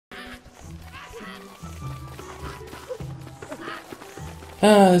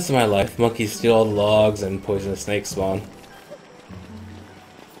Ah, this is my life. Monkeys steal all the logs and poisonous snakes spawn.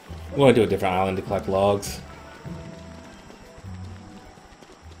 We want to do a different island to collect logs.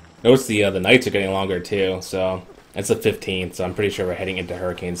 Notice the nights are getting longer too, so it's the 15th, so I'm pretty sure we're heading into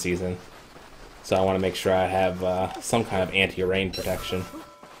hurricane season. So I want to make sure I have some kind of anti-rain protection.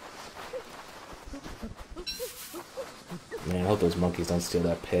 Man, I hope those monkeys don't steal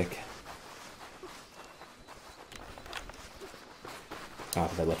that pick. Oh,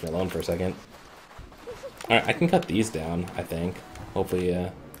 they left me alone for a second. Alright, I can cut these down, I think.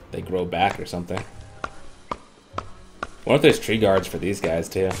 Hopefully they grow back or something. What if there's tree guards for these guys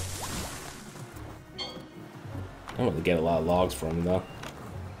too? I don't really get a lot of logs from them though.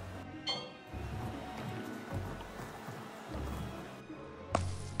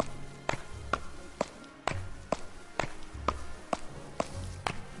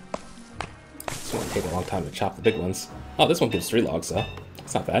 It's gonna take a long time to chop the big ones. Oh, this one gives 3 logs though.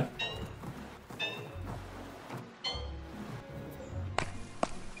 It's not bad.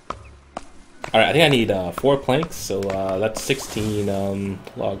 Alright, I think I need 4 planks, so that's 16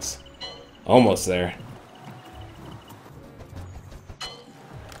 logs. Almost there.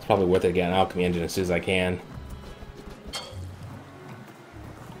 It's probably worth it getting an alchemy engine as soon as I can.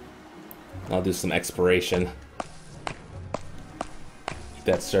 I'll do some exploration. Eat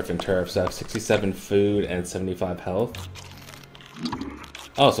that surf and turf, so I have 67 food and 75 health.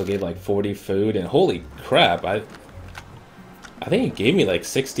 Oh, so it gave like 40 food, and holy crap, I think it gave me like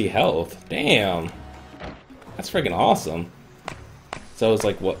 60 health. Damn. That's freaking awesome. So it was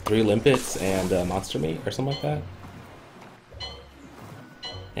like, what, 3 limpets and monster meat or something like that?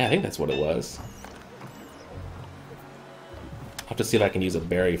 Yeah, I think that's what it was. I'll have to see if I can use a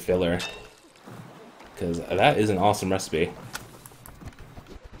berry filler, because that is an awesome recipe.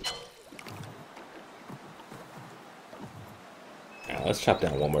 Alright, let's chop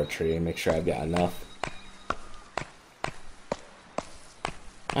down one more tree and make sure I've got enough.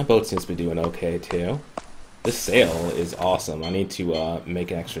 My boat seems to be doing okay too. This sail is awesome. I need to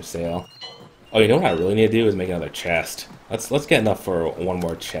make an extra sail. Oh, you know what I really need to do is make another chest. Let's get enough for one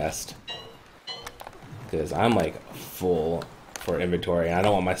more chest, because I'm like full for inventory and I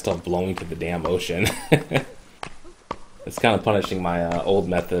don't want my stuff blowing to the damn ocean. It's kind of punishing my old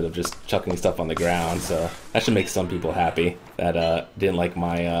method of just chucking stuff on the ground, so that should make some people happy that didn't like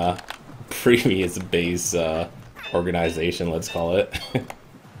my previous base organization, let's call it.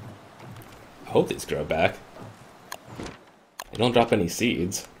 I hope these grow back. They don't drop any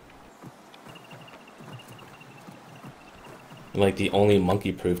seeds. They're like the only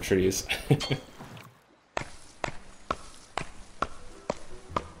monkey-proof trees.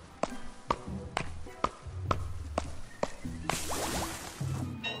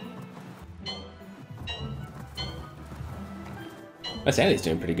 My sanity's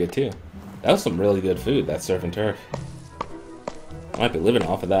doing pretty good too. That was some really good food, that surf and turf. I might be living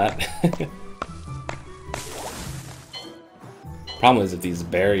off of that. Problem is, if these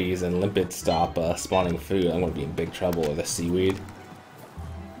berries and limpets stop spawning food, I'm going to be in big trouble with the seaweed.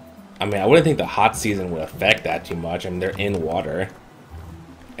 I mean, I wouldn't think the hot season would affect that too much. I mean, they're in water,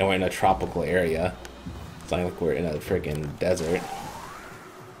 and we're in a tropical area. It's not like we're in a freaking desert.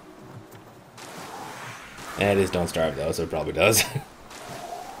 And it is Don't Starve though, so it probably does.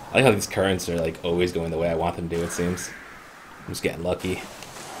 I like how these currents are like always going the way I want them to, it seems. I'm just getting lucky. It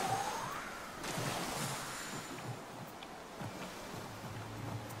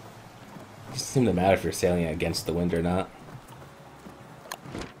doesn't seem to matter if you're sailing against the wind or not.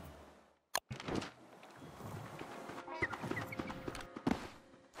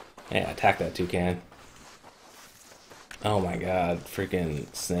 Yeah, attack that toucan. Oh my god, freaking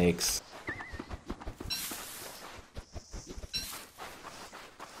snakes.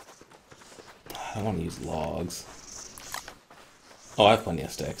 I want to use logs. Oh, I have plenty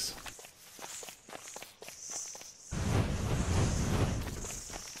of sticks.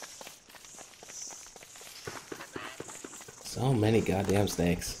 So many goddamn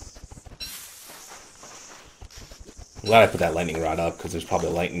snakes. I'm glad I put that lightning rod up, because there's probably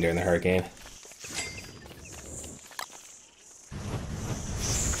lightning during the hurricane.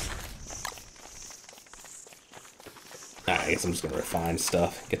 I guess I'm just gonna refine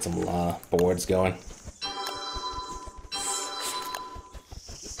stuff, get some boards going.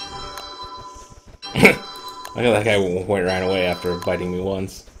 Look at that guy ran away after biting me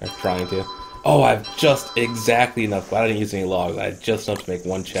once, or trying to. Oh, I have just exactly enough. Glad I didn't use any logs. I had just enough to make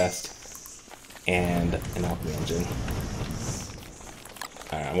one chest and an alchemy engine.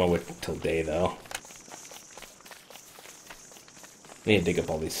 Alright, I'm gonna wait till day though. I need to dig up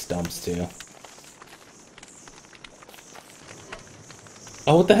all these stumps too.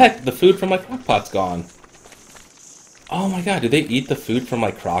 Oh, what the heck? The food from my crock pot's gone. Oh my god, did they eat the food from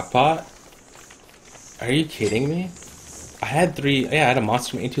my crock pot? Are you kidding me? I had three... Yeah, I had a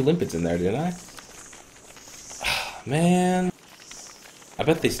monster meat and two limpets in there, didn't I? Man. I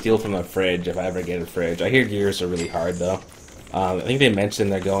bet they steal from the fridge if I ever get a fridge. I hear gears are really hard, though. I think they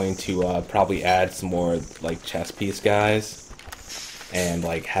mentioned they're going to probably add some more, like, chess piece guys. And,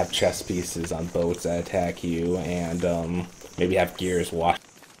 like, have chess pieces on boats that attack you. And, maybe have gears wash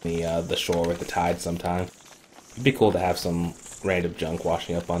the shore with the tide sometime. It'd be cool to have some random junk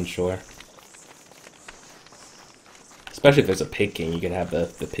washing up on shore. Especially if there's a Pig King, you could have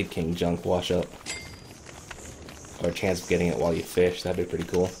the Pig King junk wash up. Or a chance of getting it while you fish, that'd be pretty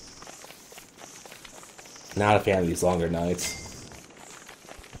cool. Not a fan of these longer nights.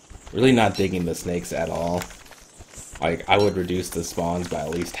 Really not digging the snakes at all. Like, I would reduce the spawns by at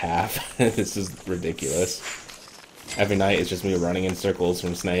least half. This is ridiculous. Every night it's just me running in circles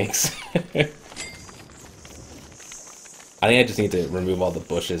from snakes. I think I just need to remove all the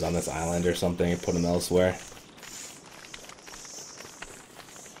bushes on this island or something and put them elsewhere.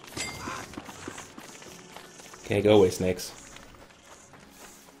 Okay, go away, snakes.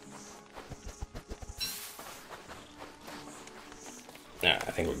 Nah,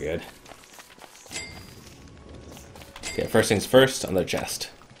 I think we're good. Okay, first things first, on the chest.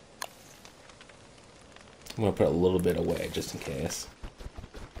 I'm gonna put a little bit away, just in case.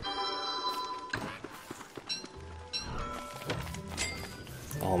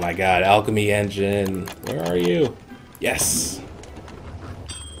 Oh my god, alchemy engine! Where are you? Yes!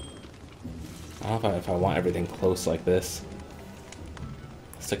 I don't know if I want everything close like this.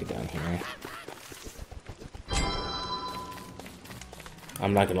 Stick it down here.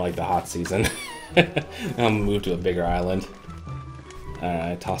 I'm not gonna like the hot season. I'm gonna move to a bigger island.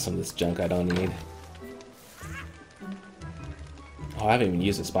 Alright, toss some of this junk I don't need. Oh, I haven't even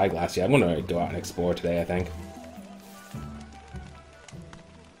used a spyglass yet. I'm gonna go out and explore today, I think.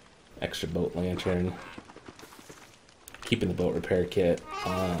 Extra boat lantern. Keeping the boat repair kit.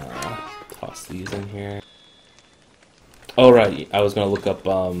 Toss these in here. Oh, right. I was gonna look up,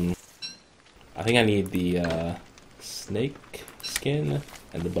 I think I need the, snake skin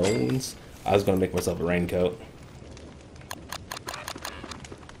and the bones. I was gonna make myself a raincoat.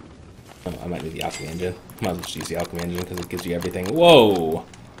 Oh, I might need the alchemy engine. Might as well just use the alchemy engine because it gives you everything. Whoa!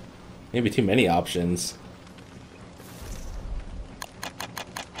 Maybe too many options.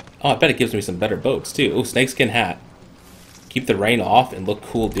 Oh, I bet it gives me some better boats, too. Oh, snakeskin hat. Keep the rain off and look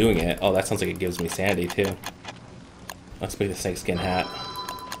cool doing it. Oh, that sounds like it gives me sanity, too. Let's make the snakeskin hat.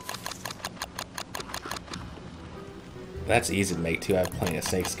 That's easy to make, too. I have plenty of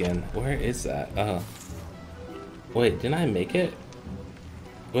snakeskin. Where is that? Oh. Wait, didn't I make it?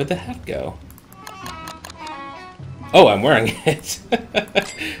 Where'd the hat go? Oh, I'm wearing it.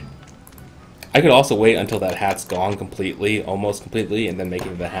 I could also wait until that hat's gone completely, almost completely, and then make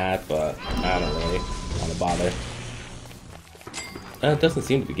it the hat, but I don't really want to bother. It doesn't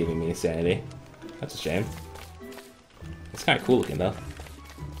seem to be giving me sanity. That's a shame. It's kind of cool looking, though.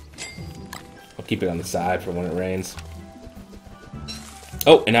 I'll keep it on the side for when it rains.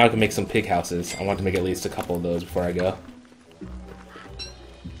 Oh, and now I can make some pig houses. I want to make at least a couple of those before I go.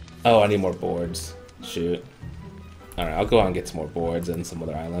 Oh, I need more boards. Shoot. Alright, I'll go out and get some more boards and some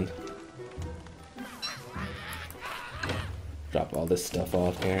other island. Drop all this stuff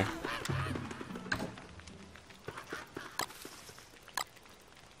off here.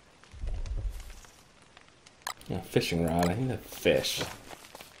 Yeah, fishing rod. I need to fish.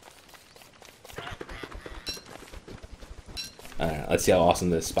 Alright, let's see how awesome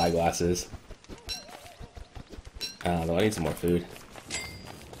this spyglass is. Though I need some more food.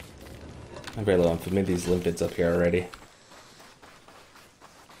 I'm very low on food. Maybe these limpets up here already.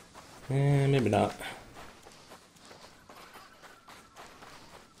 Maybe not.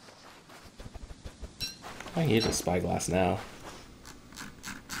 I can use a spyglass now.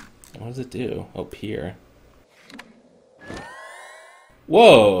 What does it do? Oh, peer.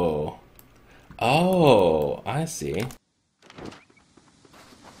 Whoa! Oh, I see.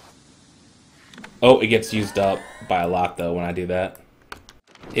 Oh, it gets used up by a lot, though, when I do that.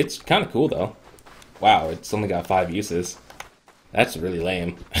 It's kind of cool, though. Wow, it's only got 5 uses. That's really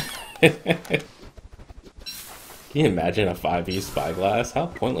lame. Can you imagine a 5-use spyglass? How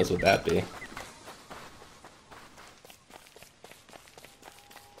pointless would that be?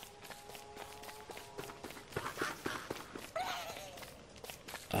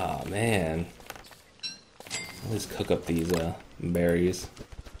 Oh, man. Let's cook up these berries.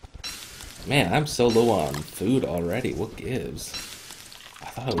 Man, I'm so low on food already. What gives? I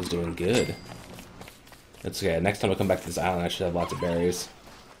thought I was doing good. It's okay. Next time I come back to this island, I should have lots of berries.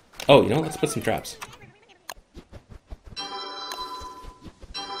 Oh, you know what? Let's put some traps.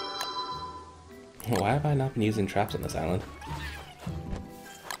 Why have I not been using traps on this island?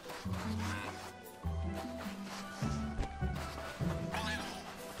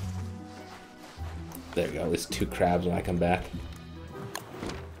 There we go. At least 2 crabs when I come back.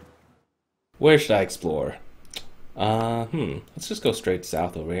 Where should I explore? Let's just go straight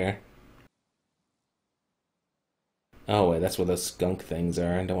south over here. Oh wait, that's where those skunk things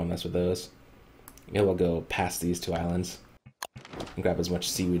are. I don't want to mess with those. Yeah, we'll go past these 2 islands and grab as much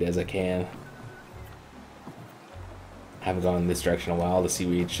seaweed as I can. Haven't gone in this direction in a while. The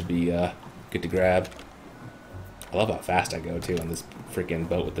seaweed should be good to grab. I love how fast I go too on this freaking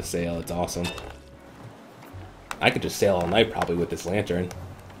boat with the sail. It's awesome. I could just sail all night probably with this lantern.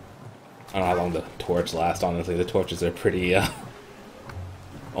 I don't know how long the torch lasts, honestly. The torches are pretty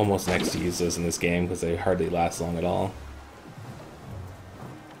almost next to useless in this game because they hardly last long at all.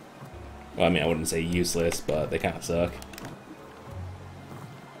 Well, I mean, I wouldn't say useless, but they kind of suck.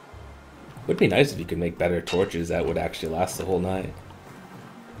 Would be nice if you could make better torches that would actually last the whole night.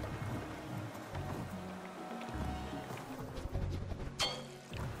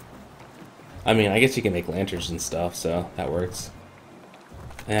 I mean, I guess you can make lanterns and stuff, so that works.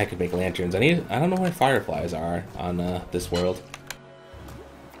 Yeah, I could make lanterns. I don't know where fireflies are on this world.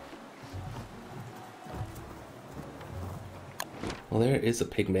 Well, there is a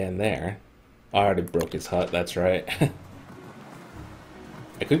pig man there. Oh, I already broke his hut, that's right.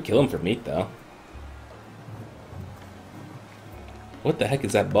 I could kill him for meat, though. What the heck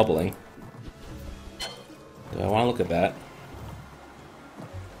is that bubbling? Do I want to look at that?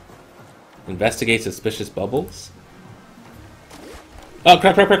 Investigate suspicious bubbles? Oh,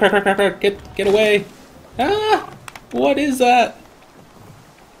 crap, crap, crap, crap, crap, crap, crap. Get away! Ah! What is that?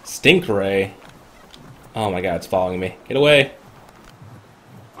 Stingray. Oh my god, it's following me. Get away!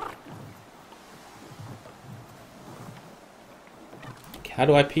 How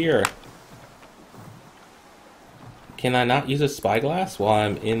do I peer? Can I not use a spyglass while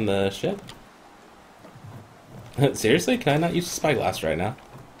I'm in the ship? Seriously? Can I not use a spyglass right now?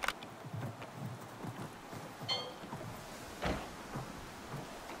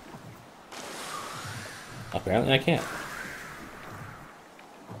 Apparently I can't.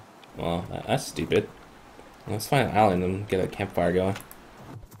 Well, that's stupid. Let's find an island and get a campfire going.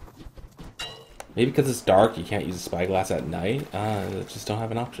 Maybe because it's dark, you can't use a spyglass at night. I just don't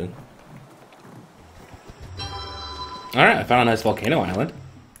have an option. Alright, I found a nice volcano island.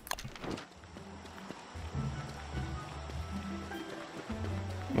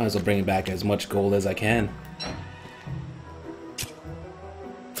 Might as well bring back as much gold as I can.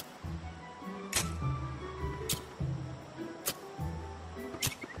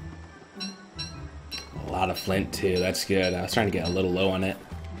 A lot of flint too, that's good. I was trying to get a little low on it.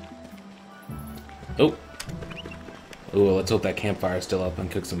 Oh. Ooh, let's hope that campfire is still up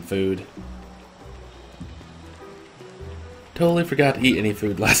and cook some food. Totally forgot to eat any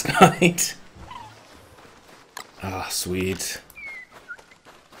food last night. Ah, sweet.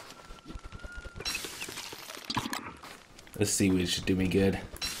 This seaweed should do me good.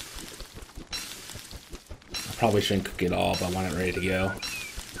 I probably shouldn't cook it all, but I want it ready to go.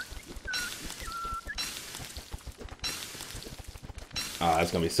 Oh,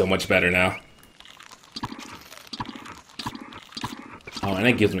 that's gonna be so much better now. Oh, and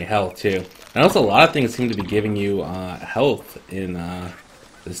it gives me health too. And also, a lot of things seem to be giving you health in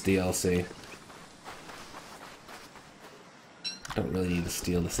this DLC. Don't really need to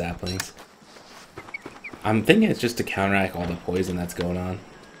steal the saplings. I'm thinking it's just to counteract all the poison that's going on.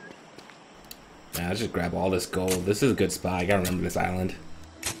 Yeah, let's just grab all this gold. This is a good spot. I gotta remember this island.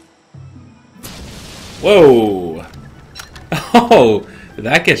 Whoa! Oh, did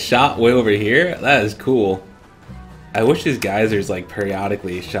that get shot way over here? That is cool. I wish these geysers like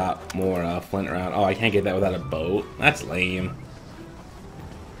periodically shot more flint around. Oh, I can't get that without a boat. That's lame.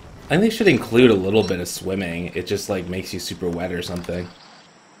 I think they should include a little bit of swimming. It just like makes you super wet or something.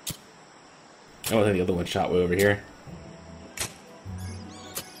 Oh, then the other one shot way over here.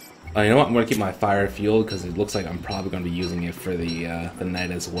 You know what? I'm gonna keep my fire fueled because it looks like I'm probably gonna be using it for the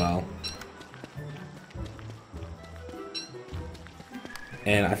night as well.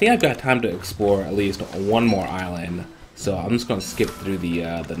 And I think I've got time to explore at least one more island, so I'm just gonna skip through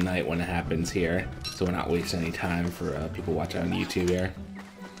the night when it happens here, so we're not wasting any time for people watching on YouTube here.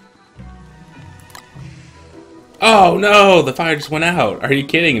 Oh no! The fire just went out! Are you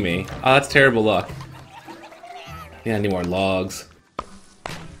kidding me? Oh, that's terrible luck. Yeah, I need more logs.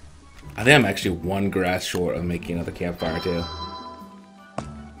 I think I'm actually one grass short of making another campfire too.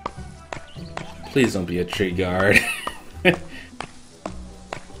 Please don't be a tree guard. I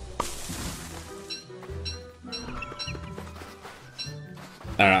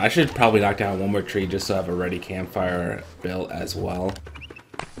don't know, I should probably knock down one more tree just so I have a ready campfire built as well.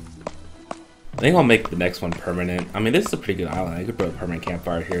 I think I'll make the next one permanent. I mean, this is a pretty good island. I could put a permanent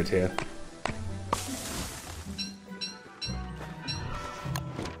campfire here too.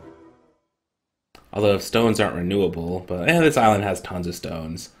 Although if stones aren't renewable, but this island has tons of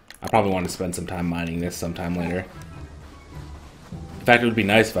stones. I probably want to spend some time mining this sometime later. In fact, it would be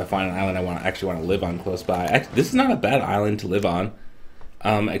nice if I find an island I actually want to live on close by. This is not a bad island to live on.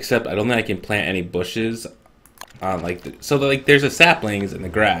 Except I don't think I can plant any bushes. There's the saplings and the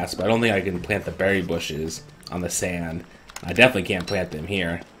grass, but I don't think I can plant the berry bushes on the sand. I definitely can't plant them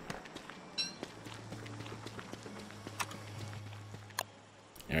here.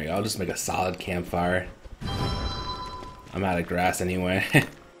 There we go, I'll just make a solid campfire. I'm out of grass anyway.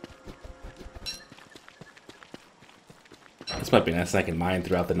 This might be nice, and I can mine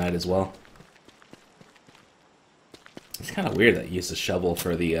throughout the night as well. It's kind of weird that you use a shovel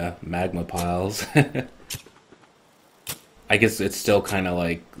for the magma piles. I guess it's still kind of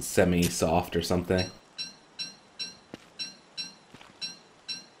like semi-soft or something.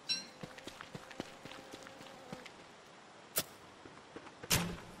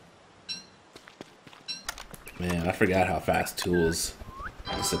 Man, I forgot how fast tools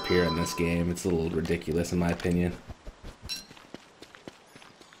disappear in this game. It's a little ridiculous in my opinion.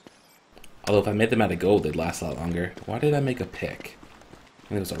 Although if I made them out of gold, they'd last a lot longer. Why did I make a pick? I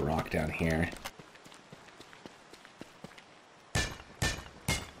think there's a rock down here.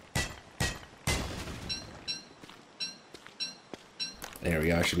 There we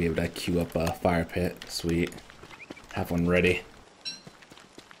go, I should be able to queue up a fire pit. Sweet. Have one ready.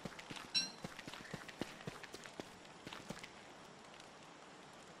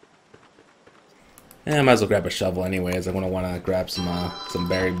 I might as well grab a shovel anyways. I'm gonna want to grab some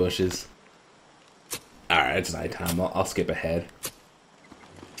berry bushes. Alright, it's nighttime. I'll skip ahead.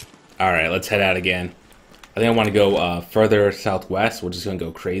 Alright, let's head out again. I think I want to go further southwest. We're just going to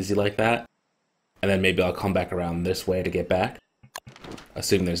go crazy like that. And then maybe I'll come back around this way to get back.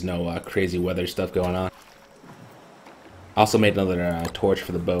 Assuming there's no crazy weather stuff going on. Also made another torch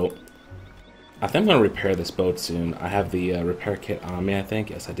for the boat. I think I'm going to repair this boat soon. I have the repair kit on me, I think.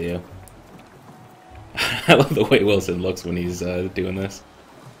 Yes, I do. I love the way Wilson looks when he's doing this.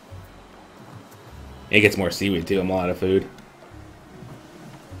 He gets more seaweed too. I'm all out of food.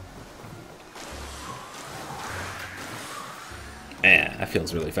 Man, that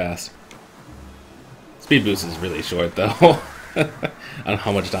feels really fast. Speed boost is really short though. I don't know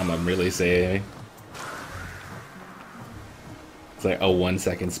how much time I'm really saving. It's like a 1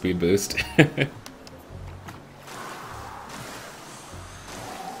 second speed boost.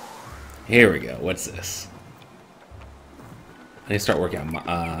 Here we go. What's this? I need to start working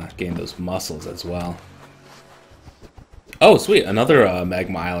on getting those muscles as well. Oh, sweet. Another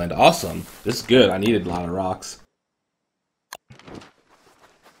magma island. Awesome. This is good. I needed a lot of rocks.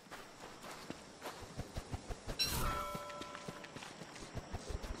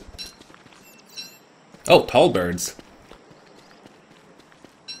 Oh, tall birds.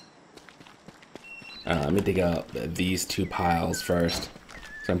 Let me dig up these two piles first.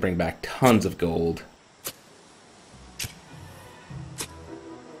 So I'm bringing back tons of gold.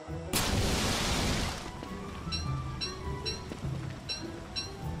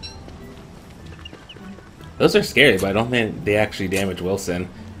 Those are scary, but I don't think they actually damage Wilson.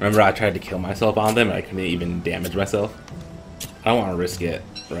 Remember, I tried to kill myself on them, and I couldn't even damage myself. I don't want to risk it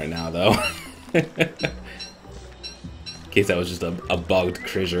right now, though. In case that was just a bugged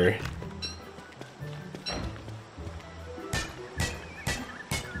creature.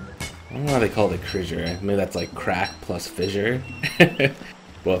 I don't know why they call it a creature. Maybe that's like crack plus fissure.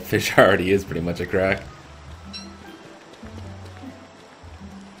 Well, fissure already is pretty much a crack.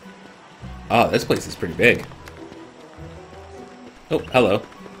 Oh, this place is pretty big. Oh, hello.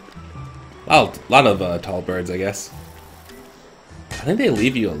 Wow, a lot of tall birds, I guess. I think they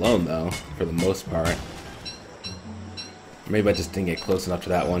leave you alone, though, for the most part. Maybe I just didn't get close enough to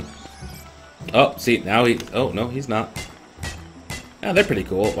that one. Oh, see, now he... Oh, no, he's not. Yeah, they're pretty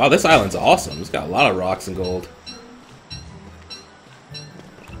cool. Wow, this island's awesome. It's got a lot of rocks and gold.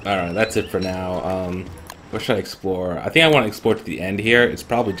 Alright, that's it for now. What should I explore? I think I want to explore to the end here. It's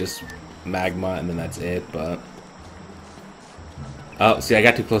probably just magma, and then that's it, but... Oh, see, I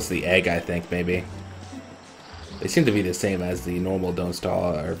got too close to the egg, I think, maybe. They seem to be the same as the normal don't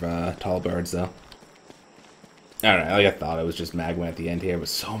starve tall birds, though. Alright, like I thought, it was just magma at the end here, with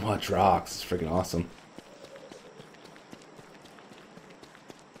so much rocks. It's freaking awesome.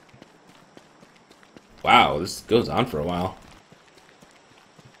 Wow, this goes on for a while.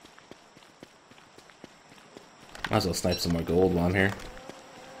 Might as well snipe some more gold while I'm here.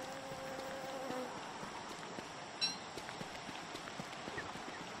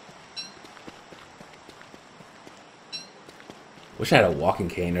 Wish I had a walking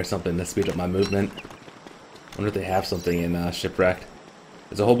cane or something to speed up my movement. Wonder if they have something in Shipwrecked.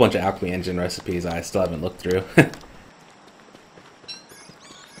 There's a whole bunch of alchemy engine recipes I still haven't looked through.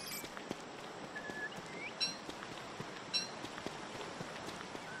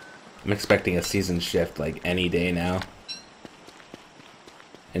 I'm expecting a season shift like any day now.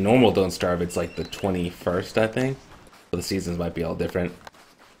 In normal Don't Starve, it's like the 21st, I think. But the seasons might be all different.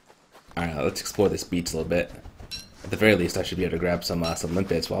 Alright, let's explore this beach a little bit. At the very least, I should be able to grab some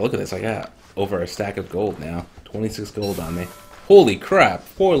limpets. Wow, look at this. I got over a stack of gold now. 26 gold on me. Holy crap,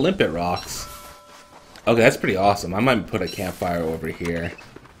 4 limpet rocks. Okay, that's pretty awesome. I might put a campfire over here.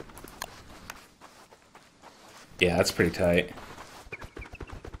 Yeah, that's pretty tight.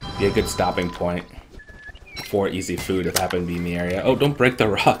 Be a good stopping point for easy food if I happen to be in the area. Oh, don't break the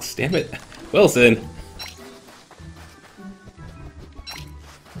rocks, damn it. Wilson!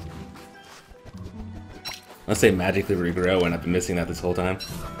 Unless they magically regrow and I've been missing that this whole time.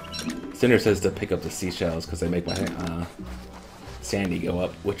 Cinder says to pick up the seashells because they make my sandy go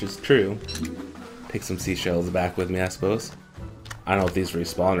up, which is true. Take some seashells back with me, I suppose. I don't know if these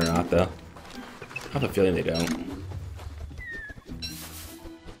respawn or not, though. I have a feeling they don't.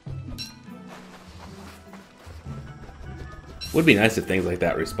 Would be nice if things like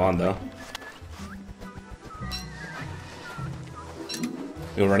that respawn, though.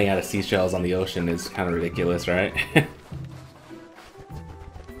 You know, running out of seashells on the ocean is kind of ridiculous, right?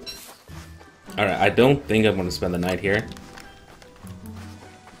 Alright, I don't think I'm going to spend the night here.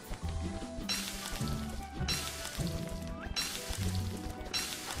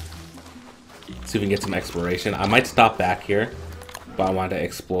 See if we can get some exploration. I might stop back here, but I want to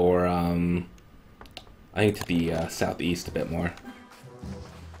explore, I think to the southeast a bit more.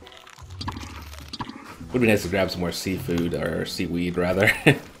 Would be nice to grab some more seafood, or seaweed, rather.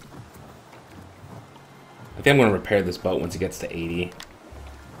 I think I'm going to repair this boat once it gets to 80.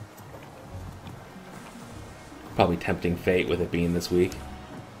 Probably tempting fate with it being this week.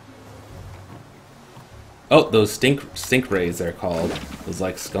 Oh, those stink rays they're called. Those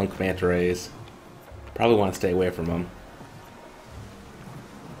like skunk manta rays. Probably want to stay away from them.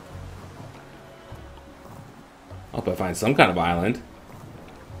 Hope I find some kind of island.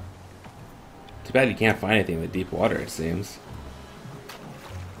 Too bad you can't find anything in the deep water, it seems.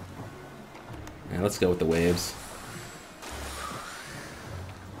 Yeah, let's go with the waves.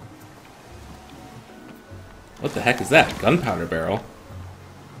 What the heck is that? Gunpowder barrel?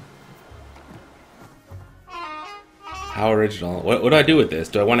 How original. What do I do with this?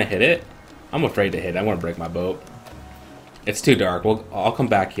 Do I want to hit it? I'm afraid to hit it. I want to break my boat. It's too dark. I'll come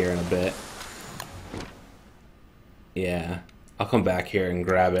back here in a bit. Yeah. I'll come back here and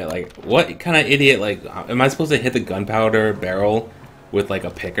grab it. Like, what kind of idiot, like, am I supposed to hit the gunpowder barrel with, like,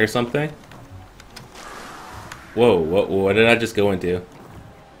 a pick or something? Whoa, what did I just go into?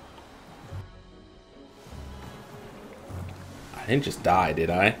 I didn't just die,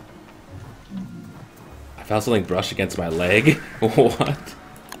 did I? I felt something brush against my leg? What?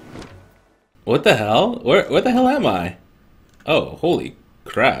 What the hell? Where the hell am I? Oh, holy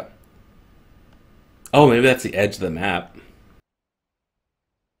crap. Oh, maybe that's the edge of the map.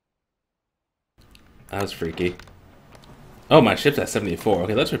 That was freaky. Oh, my ship's at 74.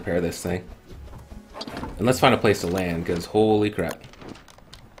 Okay, let's repair this thing. And let's find a place to land, because holy crap.